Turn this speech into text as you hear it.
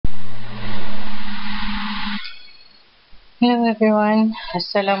Hello everyone.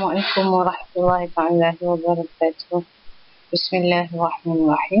 Assalamualaikum warahmatullahi ta'ala wabarakatuh.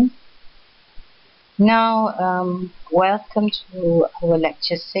 Bismillahirrahmanirrahim. Now, welcome to our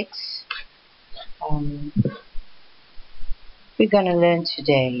lecture 6. Um, we're gonna learn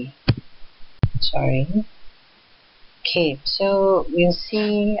today. Sorry. Okay, so we'll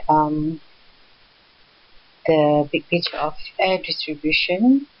see the big picture of air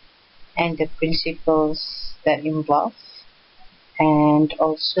distribution and the principles that involve, and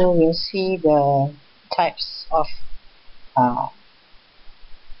also we'll see the types of uh,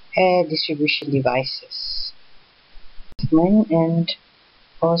 air distribution devices, and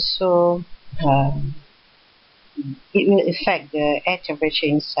also it will affect the air temperature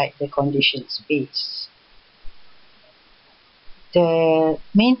inside the conditioned space. The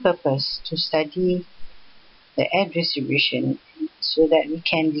main purpose to study the air distribution so that we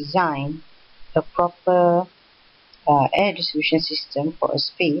can design a proper air distribution system for a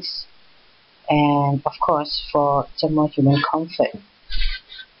space, and of course for thermal human comfort.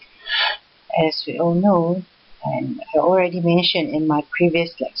 As we all know, and I already mentioned in my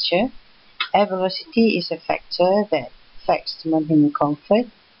previous lecture, air velocity is a factor that affects thermal human comfort.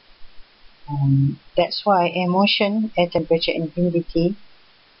 That's why air motion, air temperature and humidity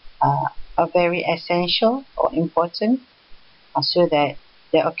are very essential or important so that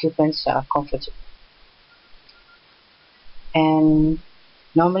the occupants are comfortable. And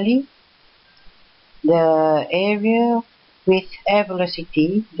normally the area with air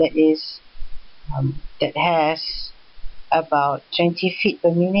velocity that has about 20 feet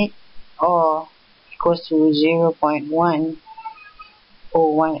per minute or equals to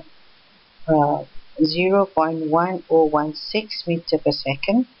 0.1016 meter per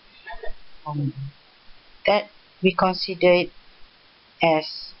second, that we consider it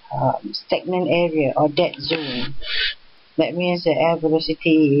as stagnant area or dead zone. That means the air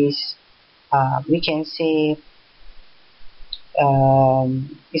velocity is, we can say,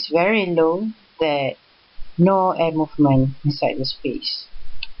 is very low, that no air movement inside the space.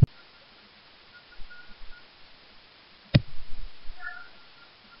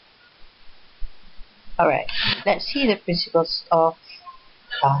 Alright, let's see the principles of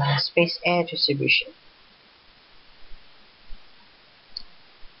space air distribution.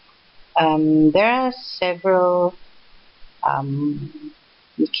 There are several,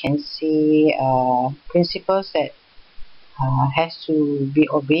 you can see, principles that has to be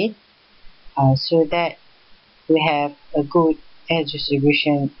obeyed so that we have a good air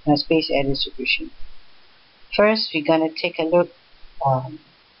distribution, space air distribution. First, we're going to take a look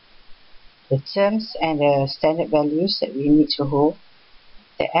the terms and the standard values that we need to hold,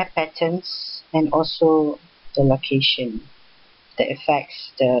 the air patterns, and also the location that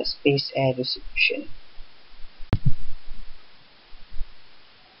affects the space air distribution.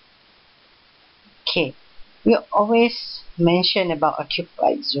 Okay, we always mention about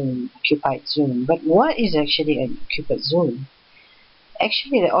occupied zone, but what is actually an occupied zone?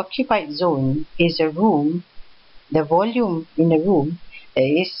 Actually, the occupied zone is a room, the volume in a room that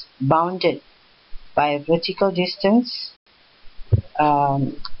is bounded by a vertical distance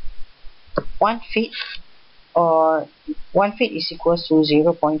 1 feet, or 1 feet is equals to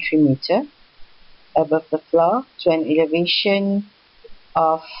 0.3 meter above the floor, to an elevation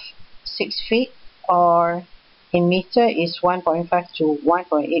of 6 feet, or in meter is 1.5 to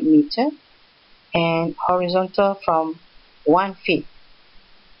 1.8 meter, and horizontal from 1 feet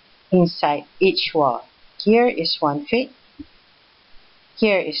inside each wall. Here is 1 feet,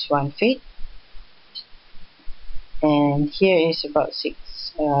 here is 1 feet, and here is about 6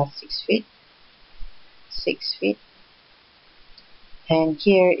 feet, 6 feet, and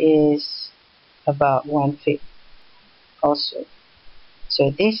here is about 1 feet also.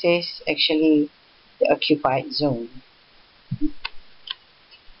 So this is actually the occupied zone.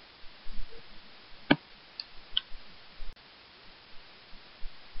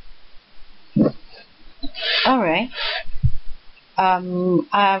 Alright.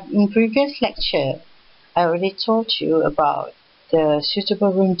 In previous lecture, I already told you about the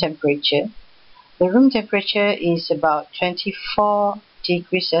suitable room temperature. The room temperature is about 24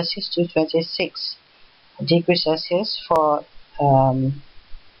 degrees Celsius to 26 degrees Celsius for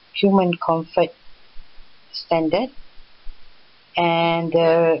human comfort standard, and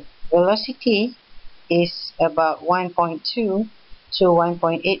the velocity is about 1.2 to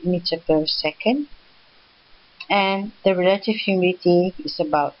 1.8 meter per second, and the relative humidity is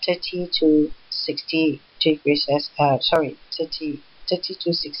about 30 to 60 degrees 30 to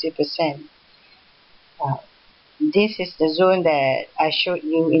 60%. This is the zone that I showed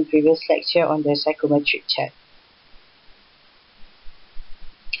you in previous lecture on the psychrometric chart.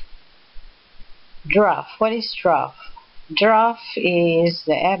 Draft. What is draft? Draft is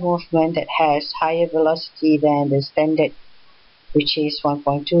the air movement that has higher velocity than the standard, which is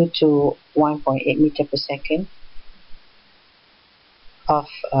 1.2 to 1.8 meter per second of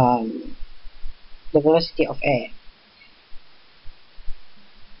the velocity of air.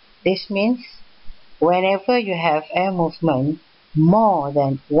 This means whenever you have air movement more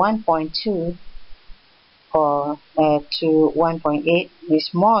than 1.2 or to 1.8, is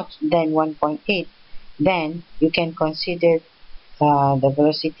more than 1.8, then you can consider the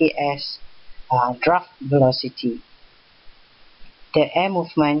velocity as draft velocity. The air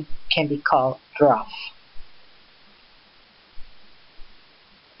movement can be called draft.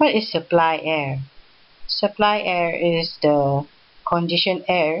 What is supply air? Supply air is the conditioned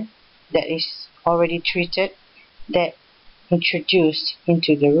air that is already treated, that introduced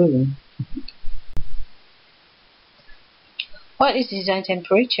into the room. What is design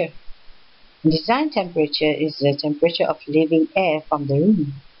temperature? Design temperature is the temperature of leaving air from the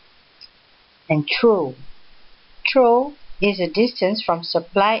room. And throw. Throw is a distance from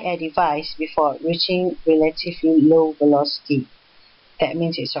supply air device before reaching relatively low velocity. That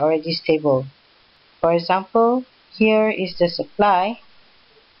means it's already stable. For example, here is the supply,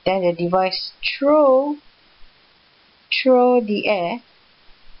 then the device throw the air,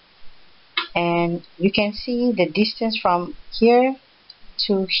 and you can see the distance from here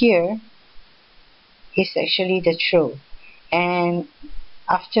to here is actually the throw. And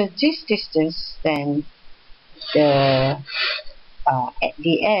after this distance, then the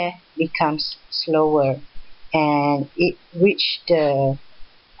air becomes slower and it reached the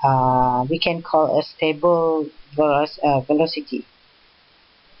we can call a stable velocity.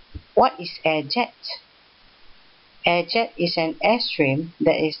 What is air jet? Air jet is an airstream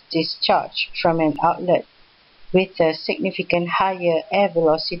that is discharged from an outlet with a significant higher air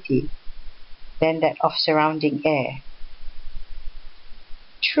velocity than that of surrounding air.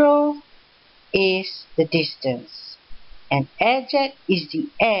 Throw is the distance, and air jet is the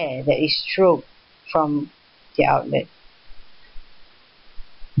air that is thrown from the outlet.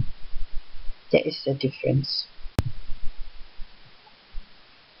 That is the difference.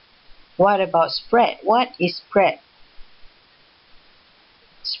 What about spread? What is spread?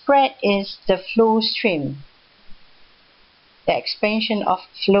 Spread is the flow stream, the expansion of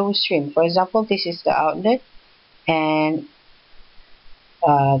flow stream. For example, this is the outlet, and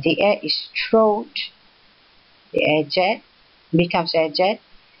the air is thrown, the air jet becomes air jet,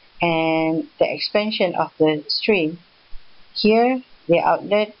 and the expansion of the stream. Here, the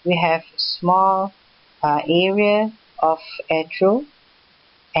outlet, we have small area of air through,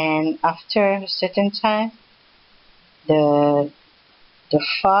 and after a certain time, the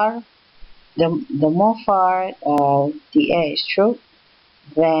more far the air is through,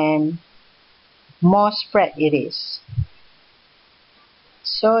 then more spread it is.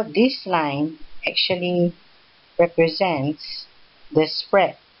 So this line actually represents the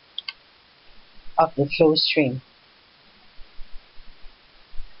spread of the flow stream.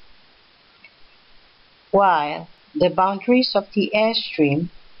 While the boundaries of the airstream,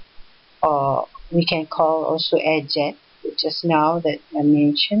 or we can call also air jet, just now that I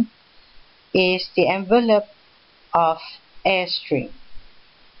mentioned, is the envelope of airstream.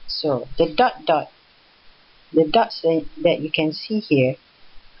 So the dots that you can see here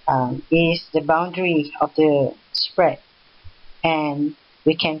is the boundary of the spread, and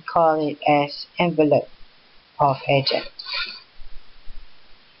we can call it as envelope of air jet.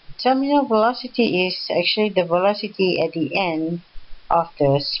 Terminal velocity is actually the velocity at the end of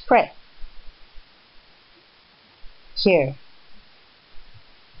the spread. Here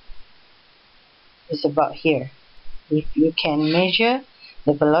is about here. If you can measure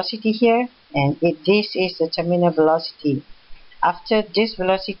the velocity here, and this is the terminal velocity. After this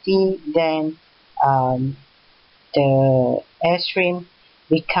velocity, then the airstream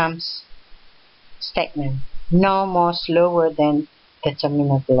becomes stagnant, no more slower than the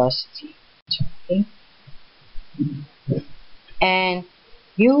terminal velocity. Okay. And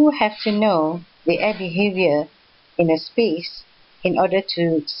you have to know the air behavior in a space in order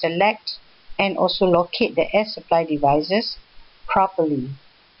to select and also locate the air supply devices properly,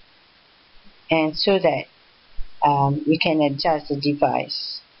 and so that you can adjust the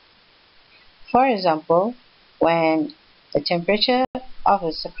device. For example, when the temperature of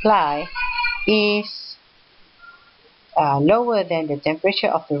a supply is lower than the temperature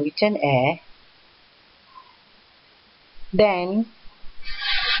of the return air, then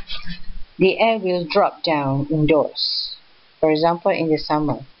the air will drop down indoors. For example, in the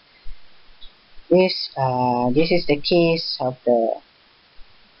summer, this is the case of the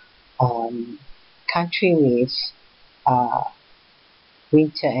country with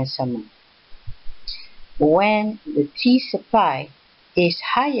winter and summer. When the T supply is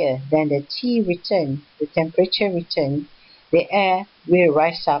higher than the T return, the temperature return, the air will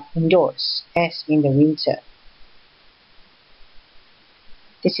rise up indoors, as in the winter.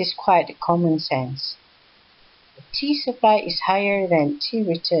 This is quite common sense. The T supply is higher than T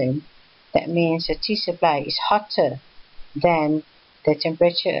return. That means the T supply is hotter than the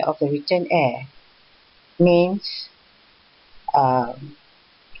temperature of the return air. Means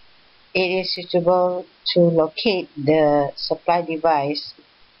it is suitable to locate the supply device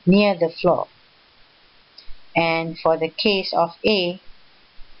near the floor. And for the case of A,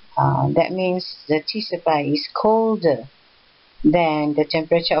 that means the T supply is colder than the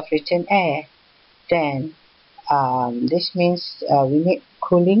temperature of return air. Then this means we need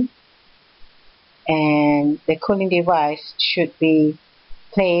cooling, and the cooling device should be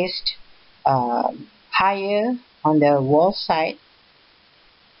placed higher on the wall side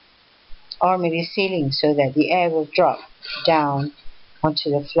or maybe ceiling, so that the air will drop down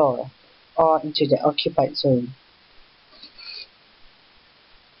onto the floor or into the occupied zone.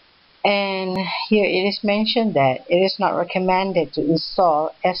 And here it is mentioned that it is not recommended to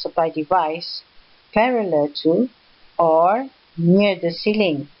install air supply device parallel to or near the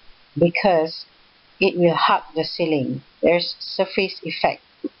ceiling, because it will hug the ceiling. There's surface effect.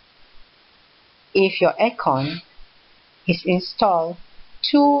 If your aircon is installed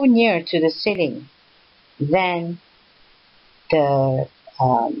too near to the ceiling, then the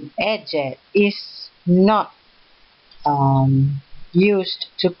air jet is not used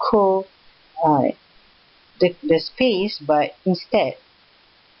to cool the space, but instead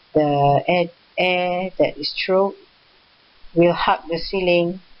the air that is through will hug the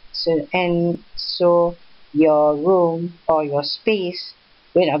ceiling, so your room or your space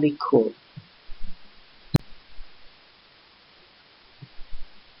will not be cool.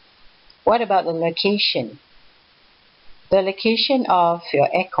 What about the location? The location of your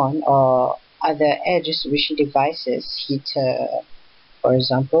aircon or other air distribution devices, heater for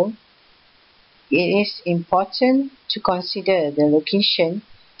example, it is important to consider the location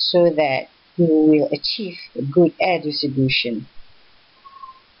so that you will achieve good air distribution.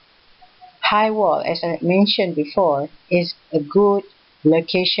 High wall, as I mentioned before, is a good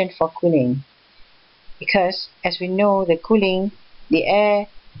location for cooling, because as we know, the air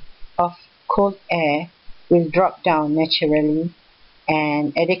of cold air will drop down naturally,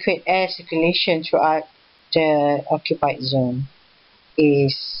 and adequate air circulation throughout the occupied zone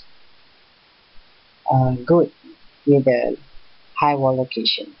is good with a high wall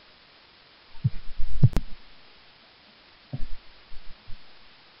location.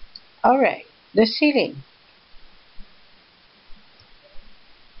 Alright, the ceiling.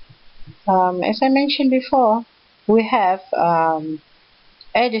 As I mentioned before, we have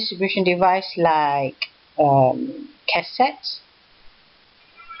air distribution device like cassettes,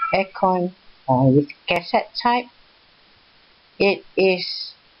 aircon with cassette type. It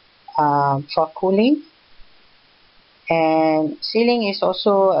is for cooling, and ceiling is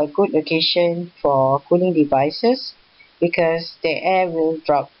also a good location for cooling devices, because the air will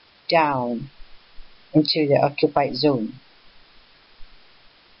drop down into the occupied zone.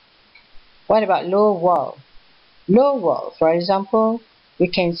 What about low wall? Low wall, for example, we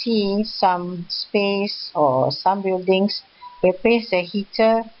can see some space or some buildings will place the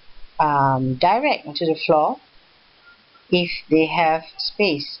heater direct onto the floor if they have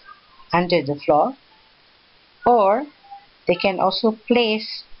space under the floor, or they can also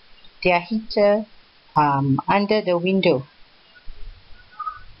place their heater under the window.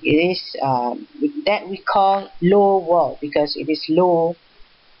 It is that we call low wall, because it is low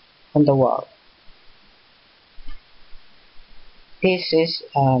on the wall. This is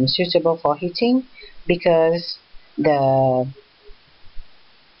suitable for heating, because the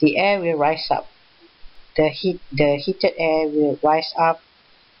air will rise up. The heated air will rise up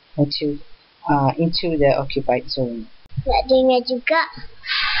into the occupied zone. Nak dengar juga.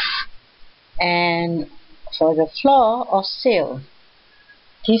 And for the floor or sill,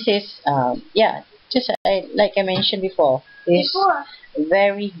 this is just like I mentioned before, is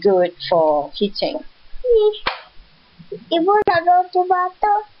very good for heating. Ibu nak roti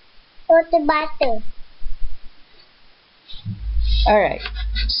butter. Roti butter. Alright,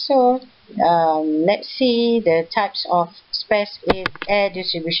 so let's see the types of space air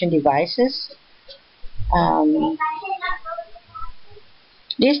distribution devices.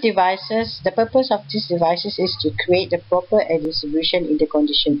 These devices, the purpose of these devices is to create the proper air distribution in the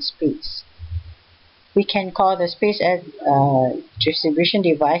conditioned space. We can call the space distribution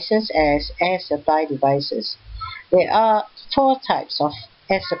devices as air supply devices. There are four types of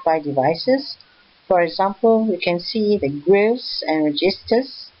air supply devices. For example, we can see the grills and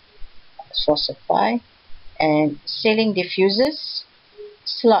registers for supply, and ceiling diffusers,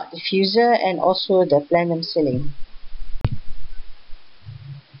 slot diffuser, and also the plenum ceiling.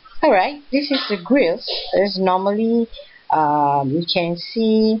 Alright, this is the grills. This normally you can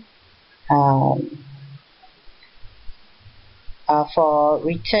see for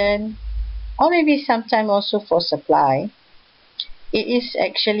return, or maybe sometime also for supply. It is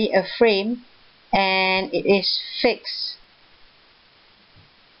actually a frame and it is fixed.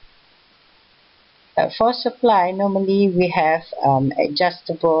 For supply, normally we have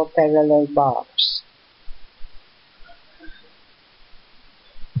adjustable parallel bars.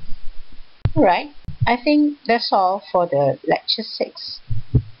 Alright, I think that's all for the lecture 6.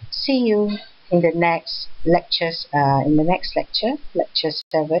 See you in the next lectures. In the next lecture, lecture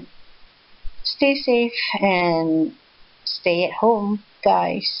 7. Stay safe and stay at home,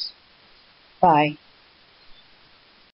 guys. Bye.